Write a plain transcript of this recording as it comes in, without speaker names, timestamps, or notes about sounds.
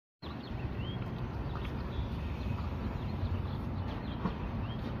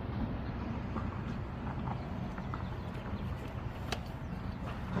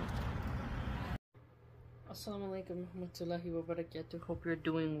Assalamu alaikum warahmatullahi wabarakatuh. Hope you're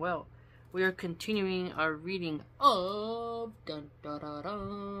doing well. We are continuing our reading of some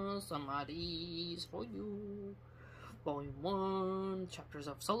Hadiths for you. Volume 1, Chapters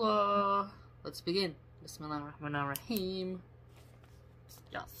of Salah. Let's begin. Bismillahirrahmanirrahim.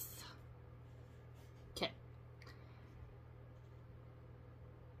 Yes. Okay.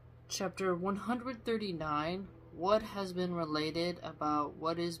 Chapter 139. What has been related about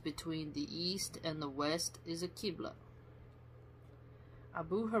what is between the east and the west is a Qibla.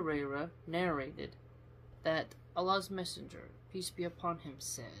 Abu Hurairah narrated that Allah's Messenger, peace be upon him,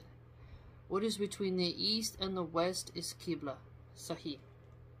 said, "What is between the east and the west is Qibla." Sahih.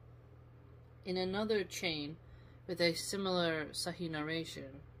 In another chain with a similar Sahih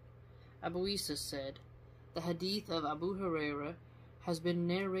narration, Abu Isa said, "The hadith of Abu Hurairah has been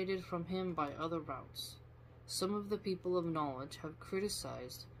narrated from him by other routes. Some of the people of knowledge have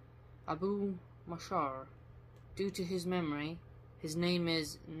criticized Abu Mashar due to his memory. His name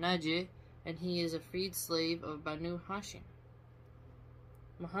is Najih, and he is a freed slave of Banu Hashim."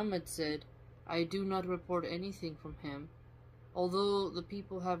 Muhammad said, "I do not report anything from him, although the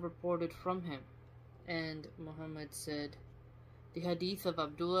people have reported from him." And Muhammad said, "The hadith of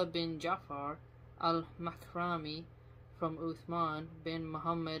Abdullah bin Ja'far al-Makrami from Uthman bin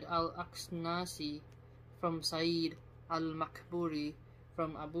Muhammad al-Aqnasi from Sa'id al-Makburi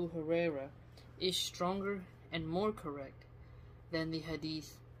from Abu Hurairah is stronger and more correct than the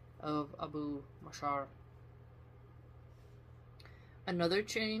hadith of Abu Mashar." Another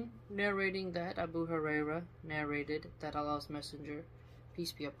chain narrating that Abu Hurairah narrated that Allah's Messenger,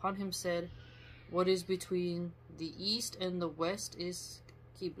 peace be upon him, said, "What is between the east and the west is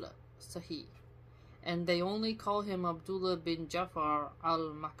Qibla." Sahih. And they only call him Abdullah bin Ja'far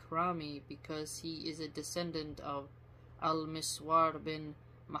al-Makrami because he is a descendant of al-Miswar bin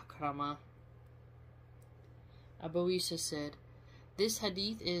Makrama. Abu Isa said, "This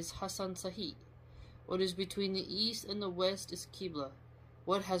hadith is Hasan Sahih. What is between the east and the west is Qibla.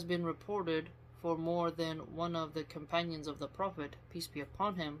 What has been reported for more than one of the companions of the Prophet, peace be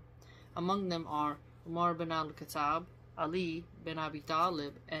upon him, among them are Umar bin al-Khattab, Ali bin Abi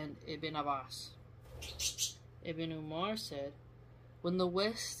Talib, and Ibn Abbas." Ibn Umar said, "When the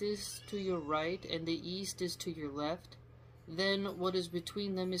west is to your right and the east is to your left, then what is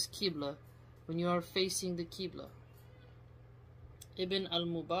between them is Qibla, when you are facing the Qibla." Ibn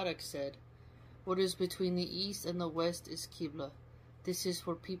al-Mubarak said, "What is between the east and the west is Qibla. This is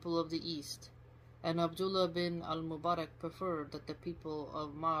for people of the east." And Abdullah bin al-Mubarak preferred that the people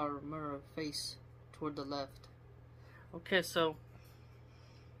of Mur face toward the left. Okay, so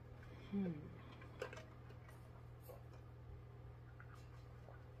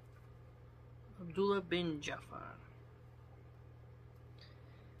Abdullah bin Ja'far.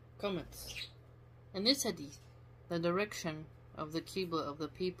 Comments. In this hadith, the direction of the Qibla of the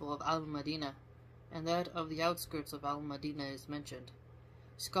people of Al-Madinah and that of the outskirts of Al-Madinah is mentioned.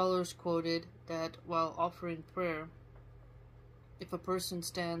 Scholars quoted that while offering prayer, if a person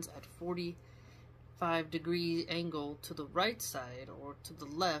stands at 45-degree angle to the right side or to the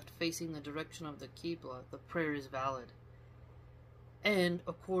left facing the direction of the Qibla, the prayer is valid. And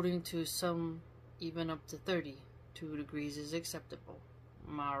according to some, even up to 32 degrees is acceptable.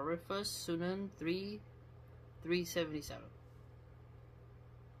 Ma'rifah Sunan 377.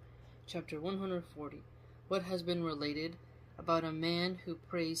 Chapter 140. What has been related about a man who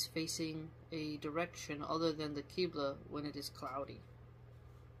prays facing a direction other than the Qibla when it is cloudy.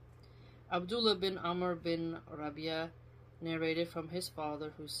 Abdullah bin Amr bin Rabi'a narrated from his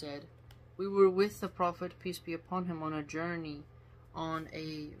father, who said, "We were with the Prophet, peace be upon him, on a journey on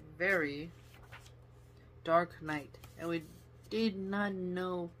a very dark night, and we did not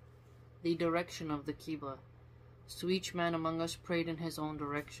know the direction of the Qibla. So each man among us prayed in his own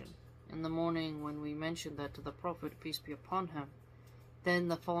direction. In the morning, when we mentioned that to the Prophet, peace be upon him, then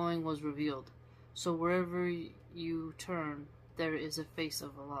the following was revealed: so wherever you turn, there is a face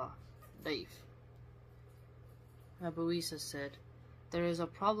of Allah." Daif. Abu Isa said, "There is a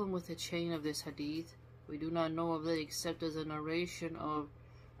problem with the chain of this hadith. We do not know of it except as a narration of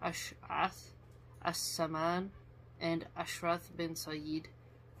Ash'ath as-Saman and Ashrath bin Sayyid.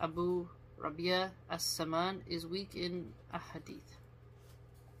 Abu Rabi'a as-Saman is weak in a hadith."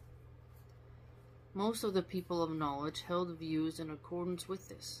 Most of the people of knowledge held views in accordance with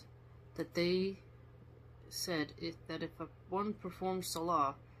this, that they said that if one performs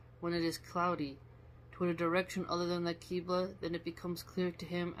salah when it is cloudy toward a direction other than the Qibla, then it becomes clear to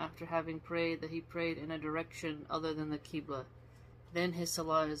him after having prayed that he prayed in a direction other than the Qibla. Then his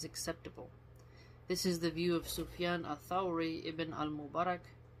salah is acceptable. This is the view of Sufyan al-Thawri, Ibn al-Mubarak,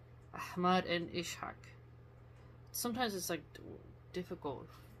 Ahmad, and Ishaq. sometimes it's like difficult.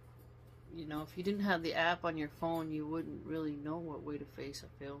 You know, if you didn't have the app on your phone, you wouldn't really know what way to face,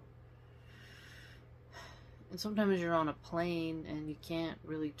 I feel. And sometimes you're on a plane and you can't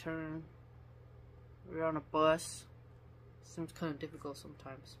really turn. Or you're on a bus. It seems kind of difficult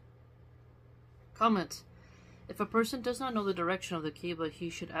sometimes. Comments. If a person does not know the direction of the Qibla, he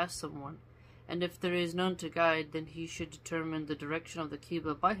should ask someone. And if there is none to guide, then he should determine the direction of the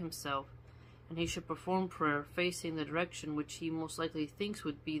Qibla by himself. And he should perform prayer facing the direction which he most likely thinks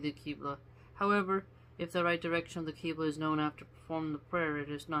would be the Qibla. However, if the right direction of the Qibla is known after performing the prayer, it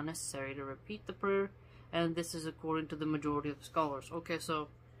is not necessary to repeat the prayer, and this is according to the majority of scholars. Okay, so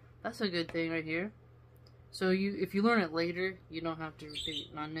that's a good thing right here. So if you learn it later, you don't have to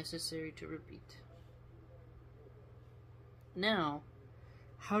repeat. Not necessary to repeat. Now,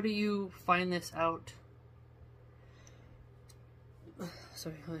 how do you find this out?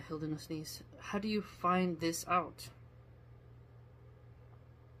 Sorry, I held in a sneeze. How do you find this out?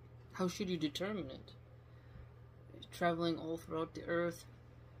 How should you determine it? Traveling all throughout the earth,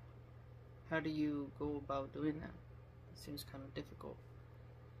 how do you go about doing that? It seems kind of difficult.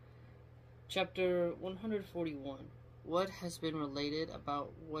 Chapter 141. What has been related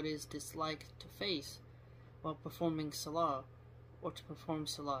about what is disliked to face while performing salah, or to perform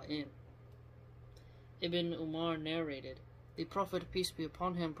salah in? Ibn Umar narrated, the Prophet, peace be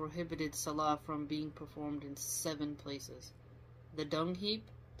upon him, prohibited salah from being performed in 7 places: the dung heap,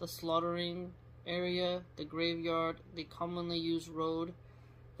 the slaughtering area, the graveyard, the commonly used road,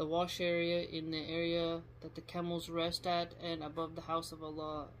 the wash area in the area that the camels rest at, and above the house of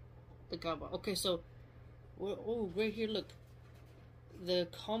Allah, the Kaaba. Okay, so, oh, right here, look. The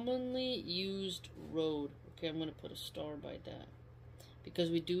commonly used road. Okay, I'm going to put a star by that. Because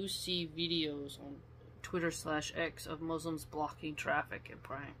we do see videos on Twitter/X of Muslims blocking traffic and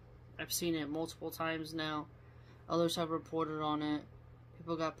praying. I've seen it multiple times now. Others have reported on it.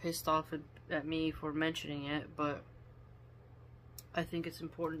 People got pissed off at me for mentioning it, but I think it's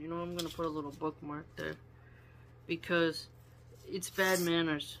important. You know, I'm going to put a little bookmark there. Because it's bad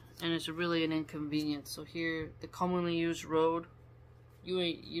manners, and it's really an inconvenience. So here, the commonly used road,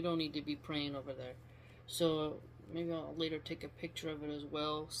 you don't need to be praying over there. So maybe I'll later take a picture of it as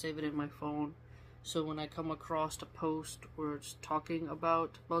well, save it in my phone. So when I come across a post where it's talking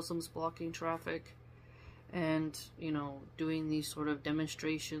about Muslims blocking traffic, and, you know, doing these sort of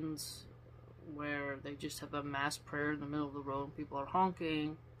demonstrations where they just have a mass prayer in the middle of the road and people are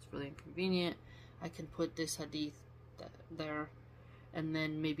honking, it's really inconvenient, I can put this hadith there, and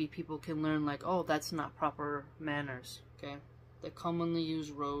then maybe people can learn, like, oh, that's not proper manners, okay? The commonly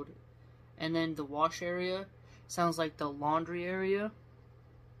used road. And then the wash area sounds like the laundry area.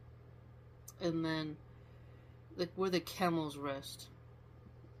 And then, like, where the camels rest.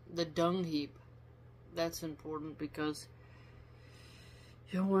 The dung heap. That's important because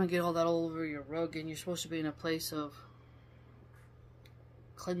you don't want to get all that all over your rug, and you're supposed to be in a place of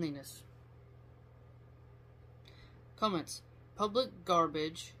cleanliness. Comments. Public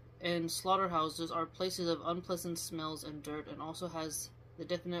garbage and slaughterhouses are places of unpleasant smells and dirt, and also has the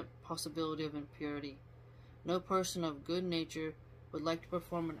definite possibility of impurity. No person of good nature would like to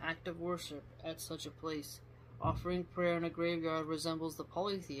perform an act of worship at such a place. Offering prayer in a graveyard resembles the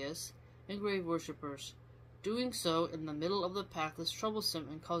polytheists and grave worshippers. Doing so in the middle of the path is troublesome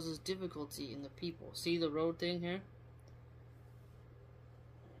and causes difficulty in the people. See the road thing here?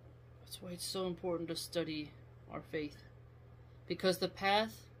 That's why it's so important to study our faith. Because the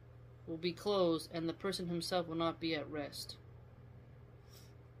path will be closed and the person himself will not be at rest.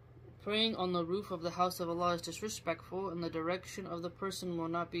 Praying on the roof of the house of Allah is disrespectful, and the direction of the person will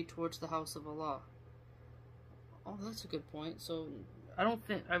not be towards the house of Allah. Oh, that's a good point. So, I don't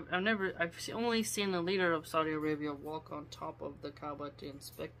think, I've only seen the leader of Saudi Arabia walk on top of the Kaaba to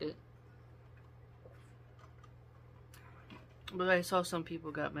inspect it. But I saw some people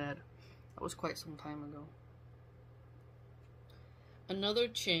got mad. That was quite some time ago. Another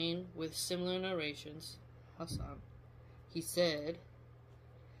chain with similar narrations, Hassan, he said,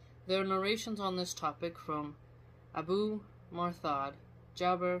 there are narrations on this topic from Abu Marthad,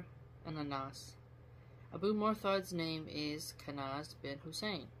 Jabir, and Anas. Abu Marthad's name is Kanaz bin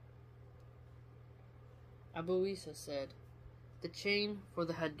Hussein. Abu Isa said, the chain for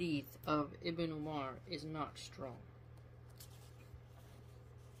the hadith of Ibn Umar is not strong.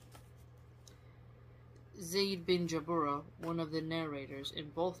 Zayd bin Jabura, one of the narrators in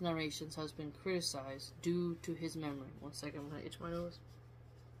both narrations, has been criticized due to his memory. 1 second, I'm going to itch my nose.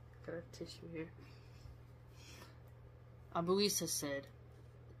 Got a tissue here. Abu Isa said,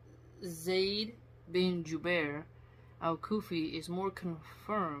 Zayd bin Jubair al-Kufi is more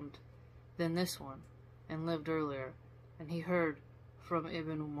confirmed than this one, and lived earlier, and he heard from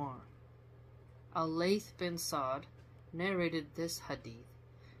Ibn Umar. Al-Layth bin Sa'd narrated this hadith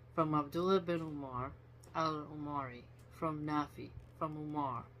from Abdullah bin Umar al-Umari, from Nafi, from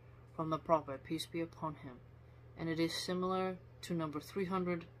Umar, from the Prophet, peace be upon him, and it is similar to number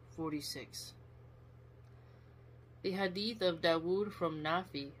 346. The hadith of Dawood from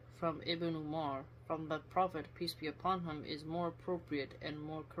Nafi, from Ibn Umar, from the Prophet, peace be upon him, is more appropriate and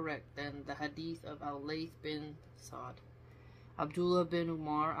more correct than the hadith of Al-Layth bin Sa'd. Abdullah bin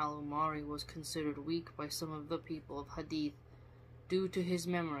Umar al-Umari was considered weak by some of the people of hadith due to his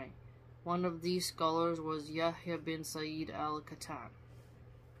memory. One of these scholars was Yahya bin Sa'id al-Qattan.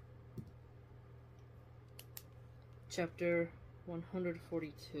 Chapter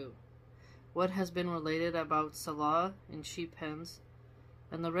 142. What has been related about Salah in sheep pens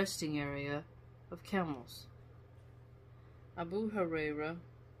and the resting area of camels. Abu Hurairah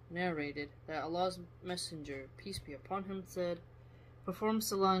narrated that Allah's Messenger, peace be upon him, said, "Perform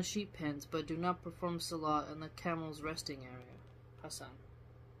Salah in sheep pens, but do not perform Salah in the camel's resting area." Hasan.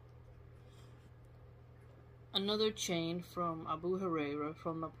 Another chain from Abu Hurairah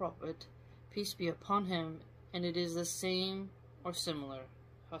from the Prophet, peace be upon him, and it is the same or similar.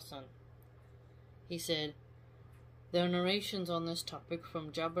 Hasan. He said, there are narrations on this topic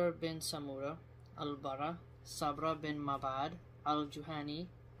from Jabir bin Samura, Al-Bara, Sabra bin Mabad, Al-Juhani,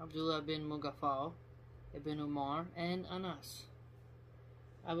 Abdullah bin Mughaffal, Ibn Umar, and Anas.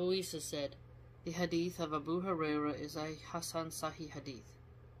 Abu Isa said, the hadith of Abu Hurairah is a Hasan Sahih hadith.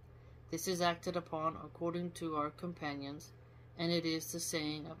 This is acted upon according to our companions, and it is the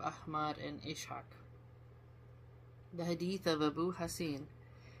saying of Ahmad and Ishaq. The hadith of Abu Hasin,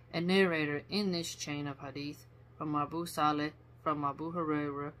 a narrator in this chain of hadith, from Abu Saleh, from Abu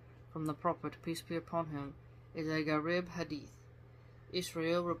Hurairah, from the Prophet, peace be upon him, is a Gharib hadith.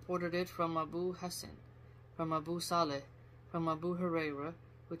 Israel reported it from Abu Hasan, from Abu Saleh, from Abu Hurairah,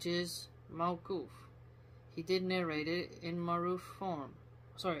 which is Mawquf. He did narrate it in marfu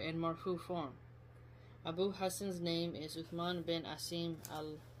form. Abu Hasan's name is Uthman bin Asim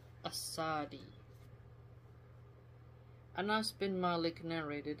al-Asadi. Anas bin Malik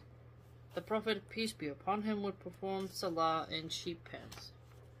narrated, the Prophet, peace be upon him, would perform Salah in sheep pens.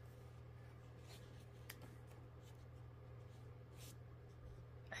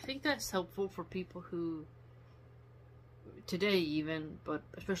 I think that's helpful for people who, today even, but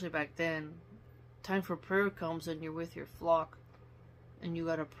especially back then, time for prayer comes and you're with your flock and you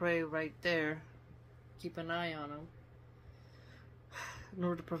gotta pray right there. Keep an eye on them in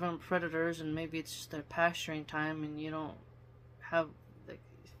order to prevent predators, and maybe it's just their pasturing time and you don't have, like,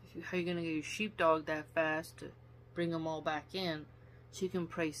 how are you gonna get your sheepdog that fast to bring them all back in so you can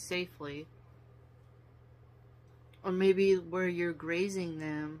pray safely? Or maybe where you're grazing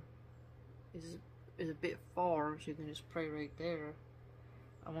them is a bit far, so you can just pray right there.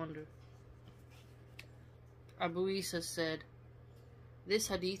 I wonder. Abu Isa said, this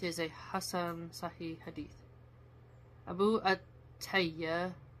hadith is a Hasan Sahih hadith. Abu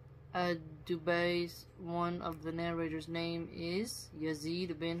Atiyya ad-Dubay's one of the narrators' name is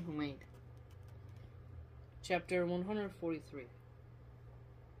Yazid bin Humayd. Chapter 143.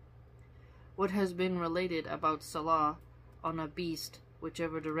 What has been related about Salah on a beast,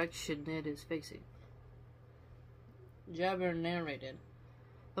 whichever direction it is facing. Jabir narrated,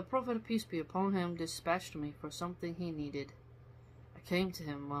 the Prophet, peace be upon him, dispatched me for something he needed. I came to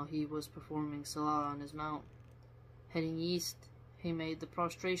him while he was performing Salah on his mount. Heading east, he made the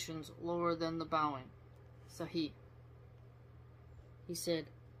prostrations lower than the bowing. Sahih. He said,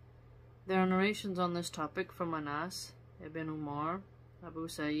 there are narrations on this topic from Anas, Ibn Umar, Abu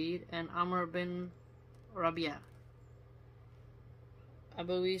Sa'id, and Amr bin Rabi'a.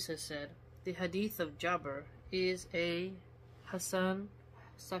 Abu Isa said, the hadith of Jabir is a Hasan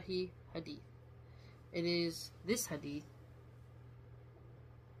Sahih hadith. This hadith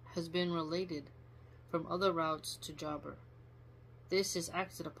has been related from other routes to Jabir. This is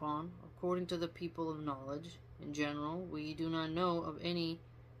acted upon according to the people of knowledge. In general, we do not know of any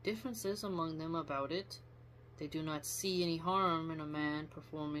differences among them about it. They do not see any harm in a man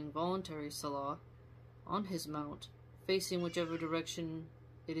performing voluntary Salah on his mount, facing whichever direction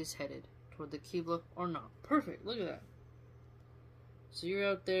it is headed, toward the Qibla or not. Perfect, look at that. So you're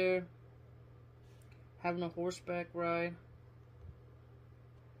out there having a horseback ride,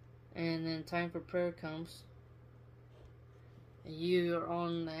 and then time for prayer comes, and you are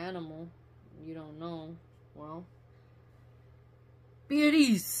on the animal, you don't know, well, be at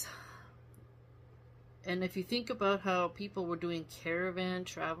ease. And if you think about how people were doing caravan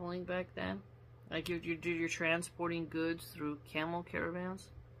traveling back then, like you're transporting goods through camel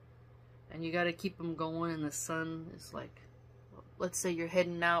caravans, And you gotta keep them going, and the sun is like, let's say you're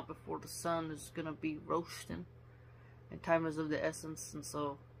heading out before the sun is gonna be roasting, and time is of the essence, and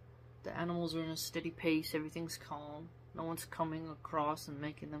so the animals are in a steady pace, everything's calm, no one's coming across and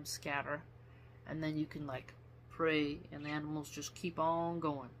making them scatter, and then you can like pray, and the animals just keep on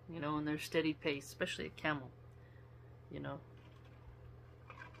going, you know, in their steady pace, especially a camel, you know.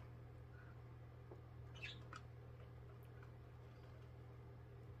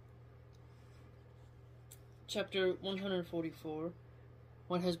 Chapter 144.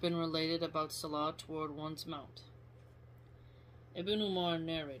 What has been related about Salah toward one's mount. Ibn Umar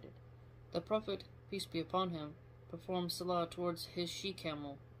narrated, the Prophet, peace be upon him, performed Salah towards his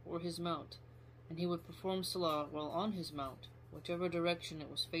she-camel or his mount, and he would perform Salah while on his mount, whichever direction it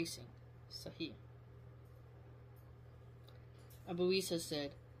was facing. Sahih. Abu Isa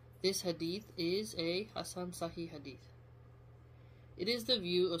said, this hadith is a Hasan Sahih hadith. It is the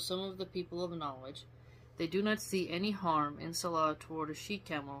view of some of the people of knowledge. They do not see any harm in Salah toward a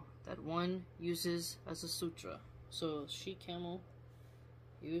she-camel that one uses as a sutra. So, she-camel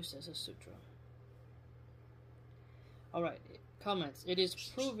used as a sutra. Alright, comments. It is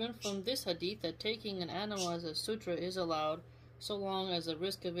proven from this hadith that taking an animal as a sutra is allowed so long as the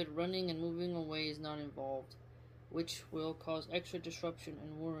risk of it running and moving away is not involved, which will cause extra disruption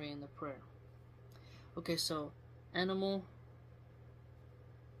and worry in the prayer. Okay, so, animal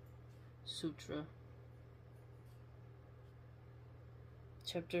sutra.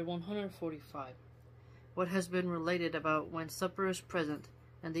 Chapter 145. What has been related about when supper is present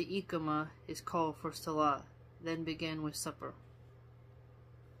and the iqamah is called for salah, then begin with supper.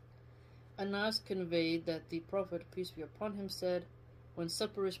 Anas conveyed that the Prophet, peace be upon him, said, when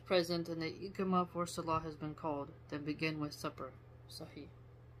supper is present and the iqamah for salah has been called, then begin with supper. Sahih.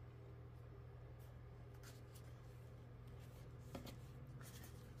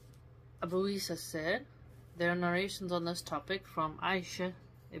 Abu Isa said, there are narrations on this topic from Aisha,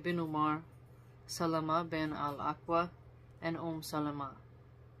 Ibn Umar, Salama bin al-Aqwa, and Salama.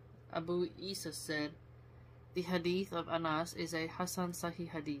 Abu Isa said, the hadith of Anas is a Hasan Sahih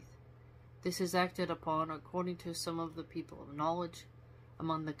hadith. This is acted upon according to some of the people of knowledge.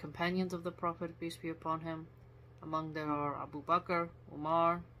 Among the companions of the Prophet, peace be upon him, among there are Abu Bakr,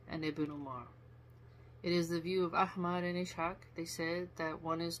 Umar, and Ibn Umar. It is the view of Ahmad and Ishaq. They said that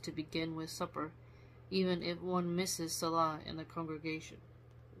one is to begin with supper, even if one misses Salah in the congregation.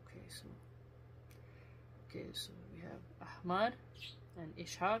 Okay, so we have Ahmad and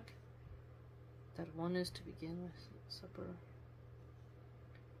Ishaq, that one is to begin with supper.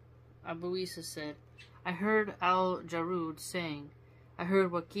 Abu Isa said, I heard Al-Jarud saying, I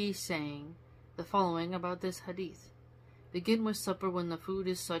heard Waqi saying the following about this hadith. Begin with supper when the food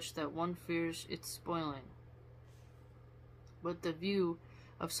is such that one fears its spoiling. But the view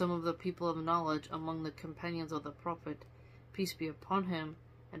of some of the people of knowledge among the companions of the Prophet, peace be upon him,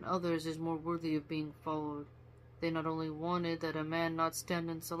 and others is more worthy of being followed. They not only wanted that a man not stand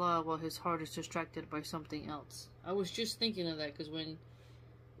in Salah while his heart is distracted by something else. I was just thinking of that, because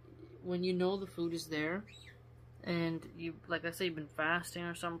when you know the food is there, and you, like I say, you've been fasting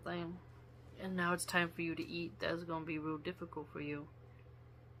or something, and now it's time for you to eat, that's going to be real difficult for you.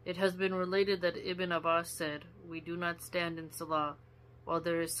 It has been related that Ibn Abbas said, we do not stand in Salah while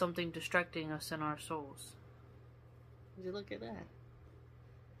there is something distracting us in our souls. Would you look at that?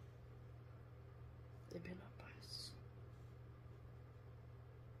 Ibn Abbas.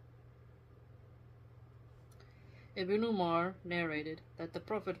 Ibn Umar narrated that the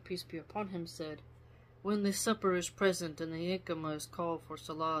Prophet, peace be upon him, said, when the supper is present and the iqamah is called for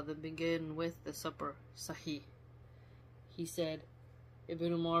Salah, then begin with the supper. Sahih. He said,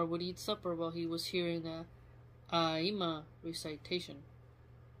 Ibn Umar would eat supper while he was hearing the A'imah recitation.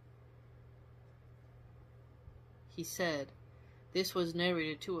 He said, this was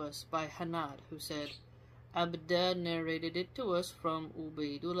narrated to us by Hanad, who said, Abdad narrated it to us from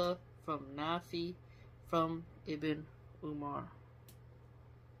Ubaidullah, from Nafi, from Ibn Umar.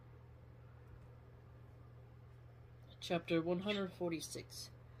 Chapter 146.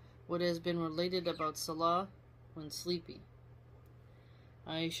 What has been related about Salah when sleepy.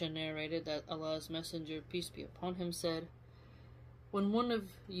 Aisha narrated that Allah's Messenger, peace be upon him, said, when one of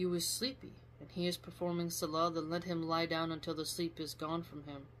you is sleepy, and he is performing Salah, then let him lie down until the sleep is gone from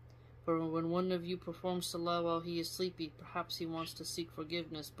him. For when one of you performs Salah while he is sleepy, perhaps he wants to seek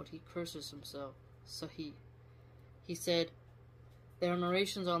forgiveness, but he curses himself. Sahih. He said, there are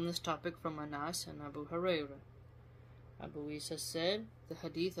narrations on this topic from Anas and Abu Hurairah. Abu Isa said, the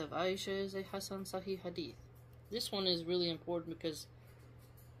hadith of Aisha is a Hasan Sahih hadith. This one is really important because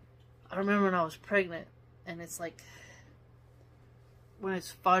I remember when I was pregnant, and it's like, when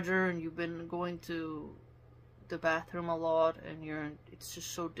it's Fajr and you've been going to the bathroom a lot and it's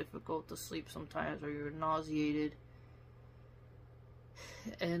just so difficult to sleep sometimes, or you're nauseated,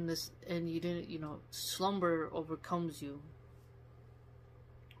 and you didn't, slumber overcomes you,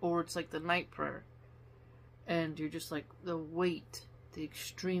 or it's like the night prayer and you're just like the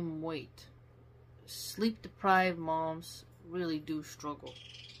extreme weight. Sleep deprived moms really do struggle,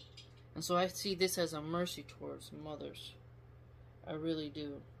 and so I see this as a mercy towards mothers. I really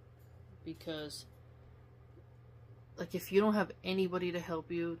do, because like if you don't have anybody to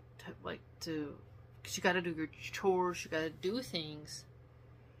help you because you got to do your chores, you got to do things,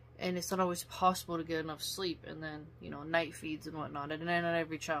 and it's not always possible to get enough sleep, and then night feeds and whatnot, and then not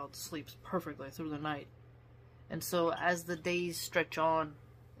every child sleeps perfectly through the night, and so as the days stretch on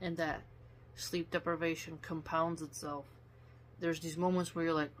and that sleep deprivation compounds itself, there's these moments where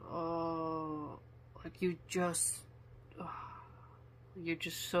you're like, oh, like you're just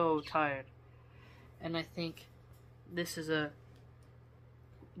so tired. And I think this is a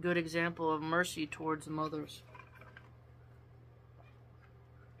good example of mercy towards mothers.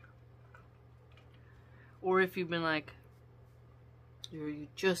 Or if you've been like, you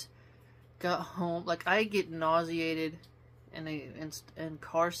just got home, like I get nauseated and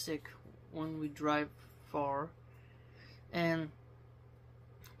car sick when we drive far, and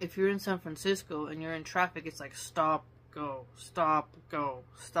if you're in San Francisco and you're in traffic, it's like stop, go, stop, go,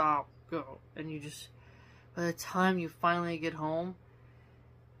 stop, go, and you just, by the time you finally get home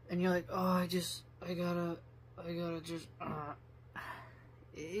and you're like, oh, I gotta just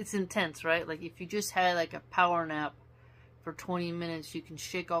it's intense, right? Like if you just had like a power nap for 20 minutes, you can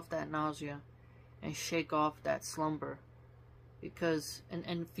shake off that nausea and shake off that slumber, because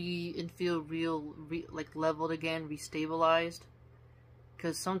and feel like leveled again, restabilized.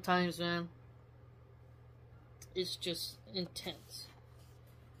 Because sometimes, man, it's just intense.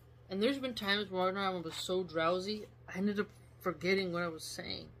 And there's been times where I was so drowsy, I ended up forgetting what I was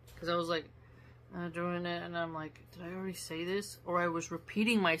saying, because I was like doing it, and I'm like, did I already say this? Or I was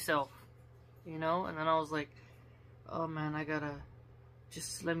repeating myself, and then I was like, oh man, I gotta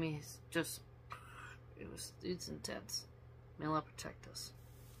it's intense. May Allah protect us.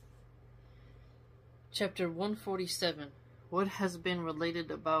 Chapter 147. What has been related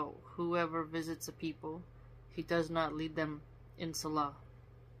about whoever visits a people, he does not lead them in salah.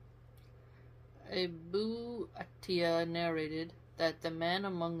 Abu Atiyah narrated that the man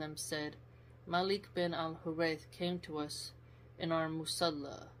among them said, Malik bin al-Hurayth came to us in our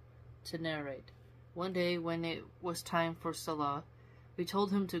musalla to narrate. One day when it was time for salah, we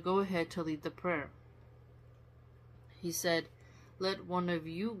told him to go ahead to lead the prayer. He said, let one of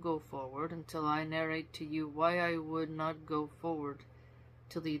you go forward until I narrate to you why I would not go forward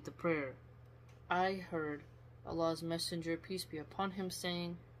to lead the prayer. I heard Allah's Messenger, peace be upon him,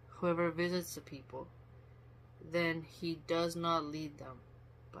 saying, whoever visits the people, then he does not lead them,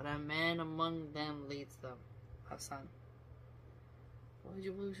 but a man among them leads them. Hassan.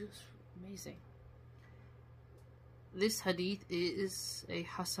 It was just amazing. This hadith is a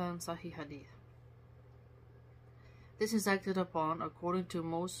Hassan Sahih hadith. This is acted upon according to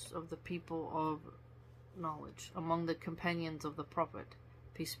most of the people of knowledge among the companions of the Prophet,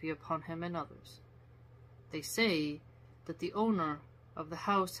 peace be upon him, and others. They say that the owner of the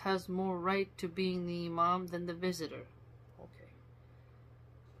house has more right to being the imam than the visitor. Okay.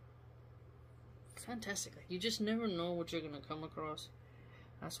 Fantastic. You just never know what you're going to come across.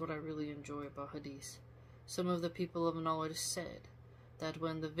 That's what I really enjoy about hadith. Some of the people of knowledge said that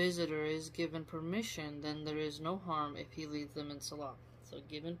when the visitor is given permission, then there is no harm if he leads them in salah. So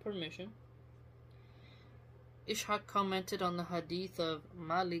given permission. Ishaq commented on the hadith of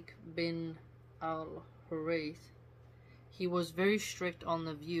Malik bin al-Hurayth. He was very strict on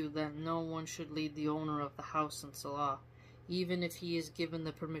the view that no one should lead the owner of the house in salah, even if he is given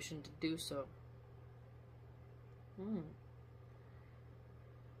the permission to do so.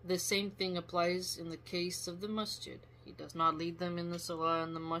 The same thing applies in the case of the masjid. He does not lead them in the salah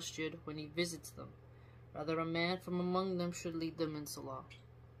in the masjid when he visits them. Rather, a man from among them should lead them in salah.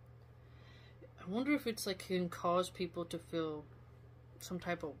 I wonder if it's like can cause people to feel some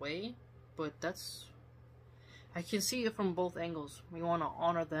type of way, but I can see it from both angles. We want to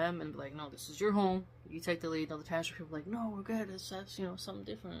honor them and be like, no, this is your home, you take the lead. Other times people are like, no, we're good, that's something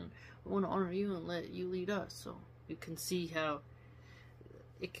different. We want to honor you and let you lead us. So you can see how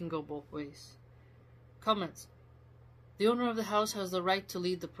it can go both ways. Comments. The owner of the house has the right to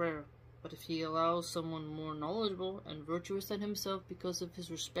lead the prayer, but if he allows someone more knowledgeable and virtuous than himself because of his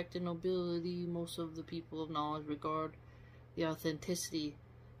respect and nobility, most of the people of knowledge regard the authenticity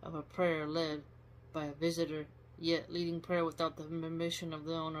of a prayer led by a visitor Yet leading prayer without the permission of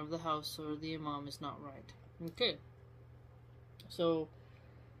the owner of the house or the imam is not right. Okay. So,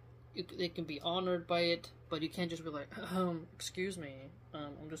 they can be honored by it, but you can't just be like, excuse me,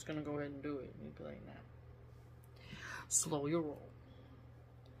 I'm just going to go ahead and do it. And you'd be like, nah. Slow your roll.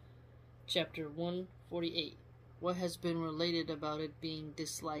 Chapter 148. What has been related about it being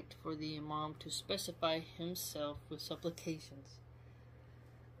disliked for the imam to specify himself with supplications.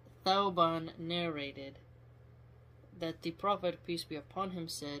 Thawban narrated that the Prophet, peace be upon him,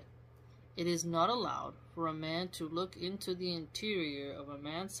 said, "It is not allowed for a man to look into the interior of a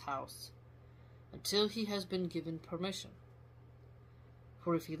man's house until he has been given permission.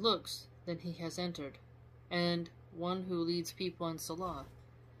 For if he looks, then he has entered, and one who leads people in salah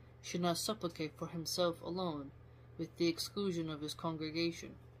should not supplicate for himself alone, with the exclusion of his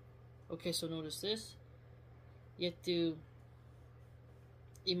congregation." Okay, so notice this.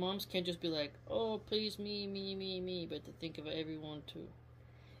 Imams can't just be like, oh, please, me, but to think of everyone too.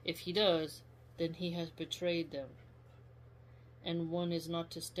 If he does, then he has betrayed them. And one is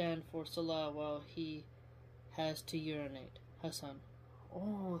not to stand for salah while he has to urinate. Hassan.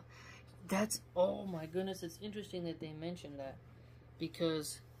 Oh my goodness, it's interesting that they mention that.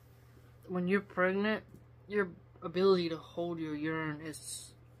 Because when you're pregnant, your ability to hold your urine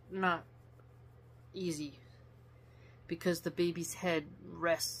is not easy. Because the baby's head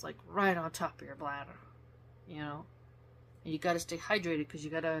rests like right on top of your bladder, you know? And you gotta stay hydrated because you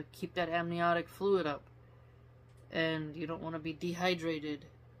gotta keep that amniotic fluid up. And you don't want to be dehydrated.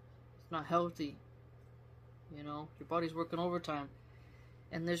 It's not healthy. You know, your body's working overtime.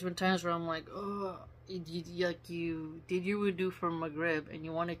 And there's been times where I'm like, oh, you did your wudu for Maghrib and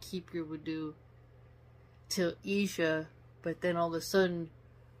you want to keep your wudu till Isha, but then all of a sudden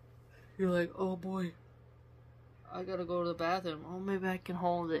you're like, oh boy, I gotta go to the bathroom. Oh, maybe I can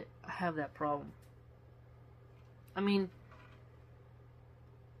hold it. I have that problem. I mean,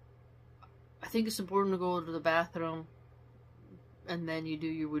 I think it's important to go to the bathroom and then you do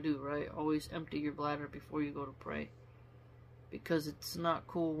your wudu, right? Always empty your bladder before you go to pray. Because it's not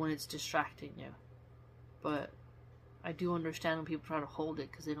cool when it's distracting you. But I do understand when people try to hold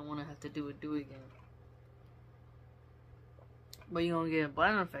it because they don't want to have to do again. But you're going to get a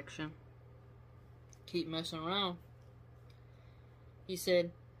bladder infection. Keep messing around. He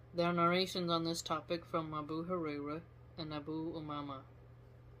said, there are narrations on this topic from Abu Hurairah and Abu Umama.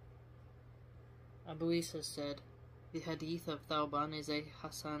 Abu Isa said, the hadith of Thawban is a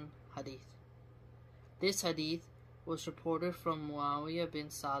Hasan hadith. This hadith was reported from Muawiyah bin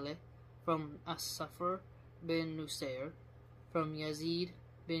Saleh, from As-Safar bin Nusair, from Yazid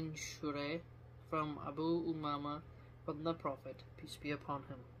bin Shureh, from Abu Umama, from the Prophet, peace be upon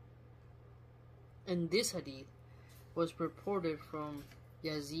him. And this hadith was reported from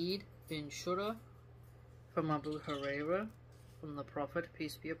Yazid bin Shura, from Abu Hurairah, from the Prophet,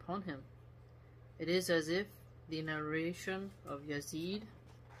 peace be upon him. It is as if the narration of Yazid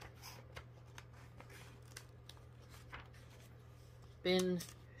bin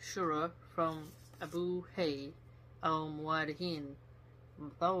Shura from Abu Hay al-Muwadihin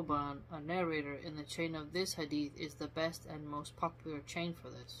from Thawban, a narrator in the chain of this hadith, is the best and most popular chain for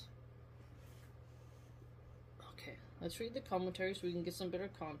this. Okay, let's read the commentary so we can get some better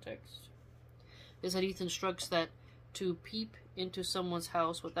context. This hadith instructs that to peep into someone's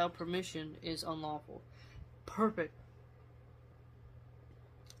house without permission is unlawful. Perfect.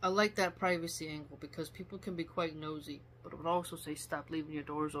 I like that privacy angle because people can be quite nosy, but it would also say stop leaving your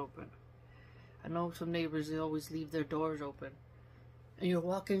doors open. I know some neighbors, they always leave their doors open. And you're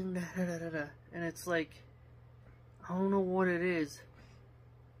walking, and it's like, I don't know what it is.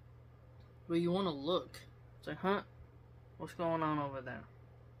 But you want to look. It's like, huh? What's going on over there?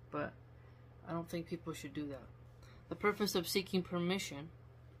 But I don't think people should do that. The purpose of seeking permission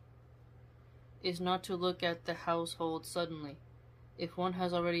is not to look at the household suddenly. If one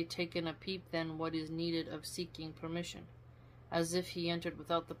has already taken a peep, then what is needed of seeking permission? As if he entered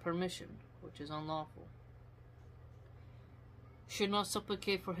without the permission, which is unlawful. Should not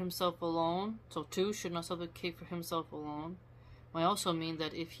supplicate for himself alone. So two, should not supplicate for himself alone. Might also mean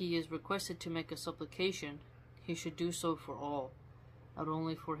that if he is requested to make a supplication, he should do so for all, not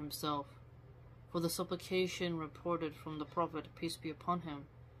only for himself. For the supplication reported from the Prophet, peace be upon him,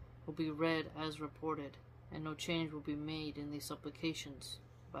 will be read as reported, and no change will be made in these supplications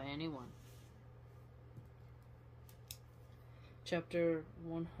by anyone. Chapter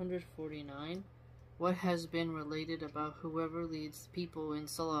 149. What has been related about whoever leads people in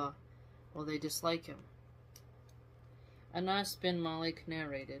Salah while they dislike him. Anas bin Malik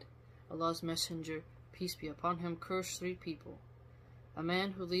narrated, Allah's Messenger, peace be upon him, cursed 3 people. A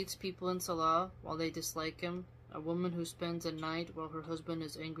man who leads people in Salah while they dislike him, a woman who spends a night while her husband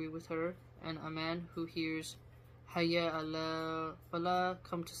is angry with her, and a man who hears Hayya ala Falah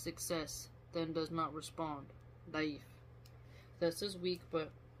come to success, then does not respond. Daif. This is weak,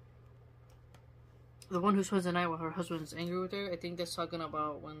 but the one who spends the night while her husband is angry with her, I think that's talking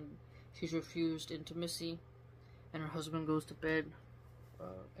about when she's refused intimacy and her husband goes to bed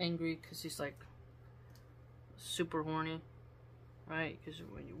angry because he's like super horny, right? Because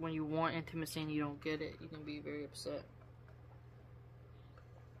when you want intimacy and you don't get it, you can be very upset.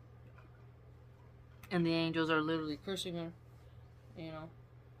 And the angels are literally cursing her, you know.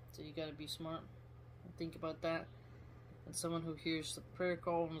 So you gotta be smart and think about that. And someone who hears the prayer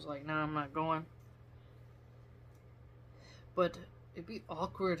call and is like, "Nah, I'm not going." But it'd be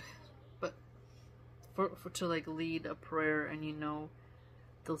awkward, but for to like lead a prayer and you know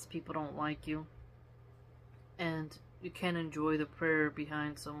those people don't like you, and you can't enjoy the prayer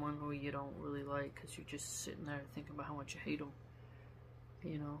behind someone who you don't really like because you're just sitting there thinking about how much you hate them,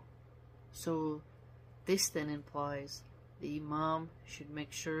 you know. So this then implies the imam should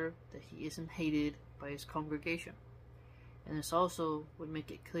make sure that he isn't hated by his congregation, and this also would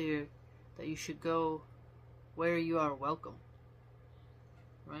make it clear that you should go where you are welcome,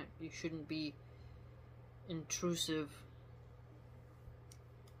 right? You shouldn't be intrusive.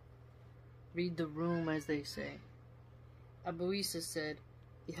 Read the room, as they say. Abu Isa said,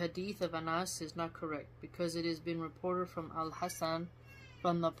 the hadith of Anas is not correct because it has been reported from Al-Hasan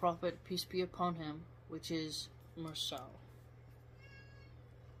from the Prophet, peace be upon him, which is mursal.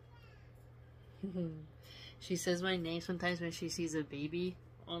 She says my name sometimes when she sees a baby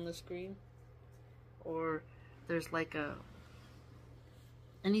on the screen, or there's like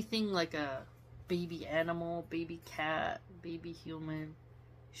anything like a baby animal, baby cat, baby human,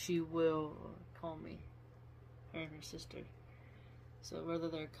 she will call me, her and her sister. So whether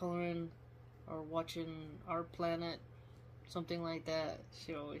they're coloring or watching Our Planet, something like that,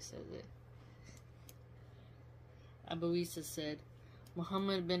 she always says it. Abu Isa said,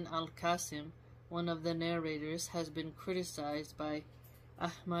 Muhammad bin al-Qasim, one of the narrators, has been criticized by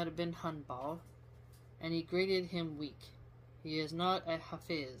Ahmad bin Hanbal, and he graded him weak. He is not a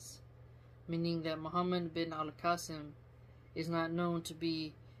hafiz, meaning that Muhammad bin al-Qasim is not known to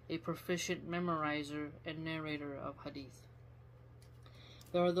be a proficient memorizer and narrator of hadith.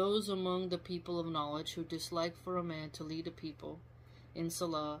 There are those among the people of knowledge who dislike for a man to lead a people in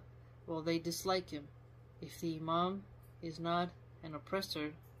salah while they dislike him. If the imam is not an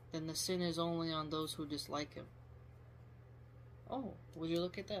oppressor, then the sin is only on those who dislike him. Oh, would you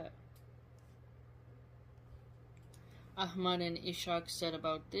look at that? Ahmad and Ishaq said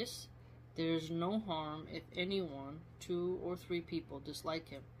about this, there is no harm if anyone, 2 or 3 people dislike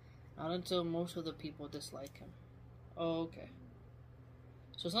him, not until most of the people dislike him. Oh, okay.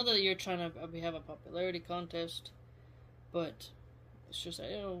 So it's not that you're trying to have a popularity contest, but it's just,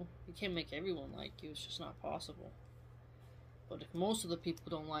 you can't make everyone like you. It's just not possible. But if most of the people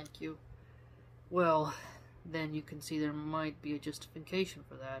don't like you, well, then you can see there might be a justification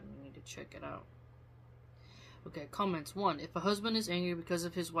for that, and you need to check it out. Okay, comments. 1. If a husband is angry because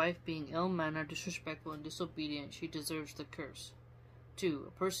of his wife being ill-mannered, disrespectful, and disobedient, she deserves the curse. 2.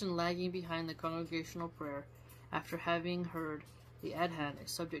 A person lagging behind the congregational prayer after having heard the adhan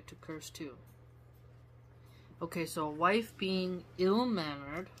is subject to curse too. Okay, so a wife being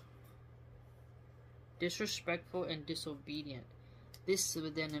ill-mannered, disrespectful, and disobedient. This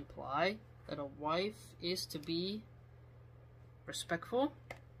would then imply that a wife is to be respectful.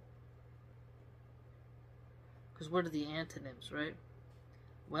 Because what are the antonyms, right?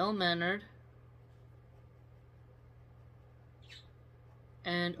 Well-mannered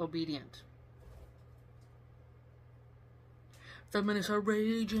and obedient. Feminists are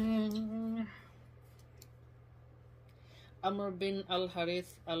raging. Amr bin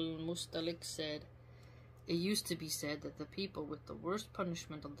al-Harith al-Mustalik said, it used to be said that the people with the worst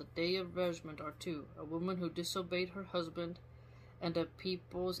punishment on the day of judgment are 2, a woman who disobeyed her husband and a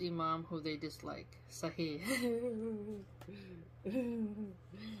people's imam who they dislike. Sahih.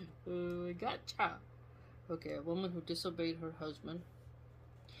 Gotcha. Okay, a woman who disobeyed her husband.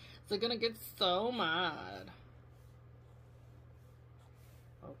 They're gonna get so mad.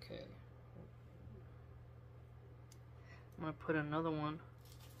 Okay. I'm gonna put another one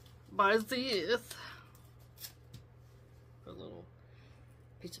by this. Put a little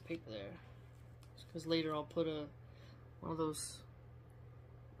piece of paper there. Because later I'll put one of those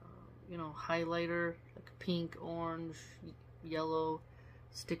highlighter, like pink, orange, yellow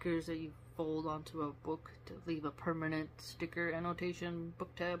stickers that you fold onto a book to leave a permanent sticker annotation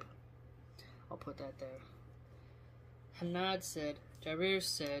book tab. I'll put that there. Hanad said, Jarir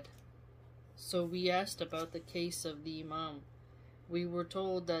said, So we asked about the case of the Imam. We were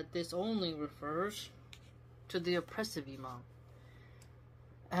told that this only refers to the oppressive Imam.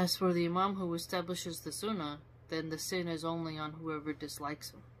 As for the Imam who establishes the Sunnah, then the sin is only on whoever dislikes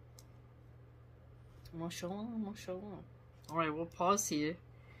him. MashaAllah, MashaAllah. Alright, we'll pause here.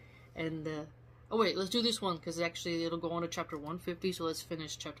 And, oh wait, let's do this one, because actually it'll go on to chapter 150, so let's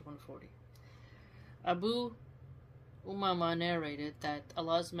finish chapter 140. Abu Umama narrated that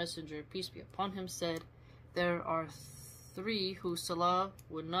Allah's Messenger, peace be upon him, said, "There are three whose salah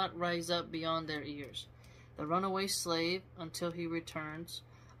would not rise up beyond their ears: the runaway slave until he returns,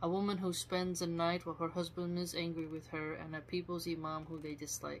 a woman who spends the night while her husband is angry with her, and a people's imam who they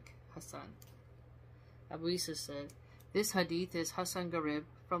dislike." Hassan. Abu Isa said, "This hadith is Hassan Garib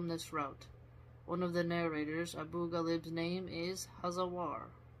from this route. One of the narrators, Abu Ghalib's name is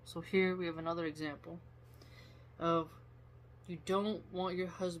Hazawar." So here we have another example of you don't want your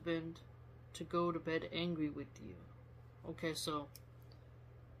husband to go to bed angry with you. Okay, so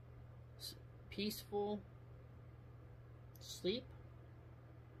peaceful sleep,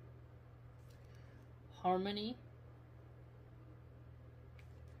 harmony,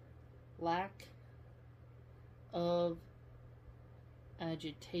 lack of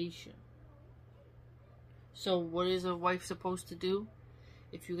agitation. So what is a wife supposed to do?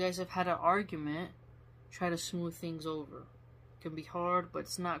 If you guys have had an argument, try to smooth things over. It can be hard, but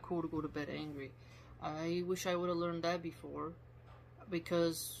it's not cool to go to bed angry. I wish I would have learned that before,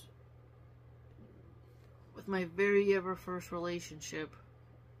 because with my very ever first relationship,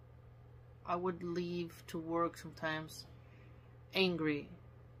 I would leave to work sometimes angry,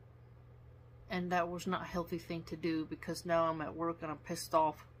 and that was not a healthy thing to do, because now I'm at work and I'm pissed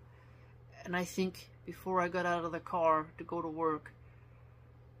off, and I think before I got out of the car to go to work,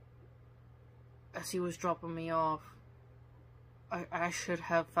 as he was dropping me off, I should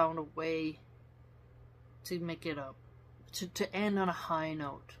have found a way to make it up, to end on a high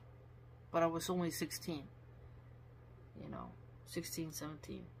note. But I was only 16, 16,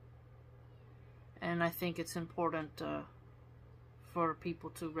 17. And I think it's important for people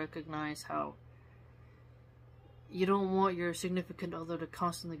to recognize how you don't want your significant other to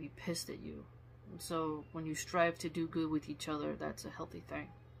constantly be pissed at you. And so when you strive to do good with each other, that's a healthy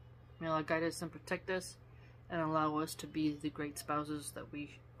thing. May Allah guide us and protect us, and allow us to be the great spouses that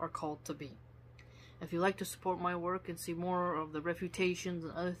we are called to be. If you'd like to support my work and see more of the refutations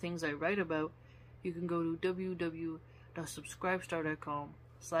and other things I write about, you can go to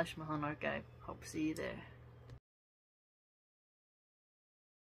www.subscribestar.com/Milahan Archive. Hope to see you there.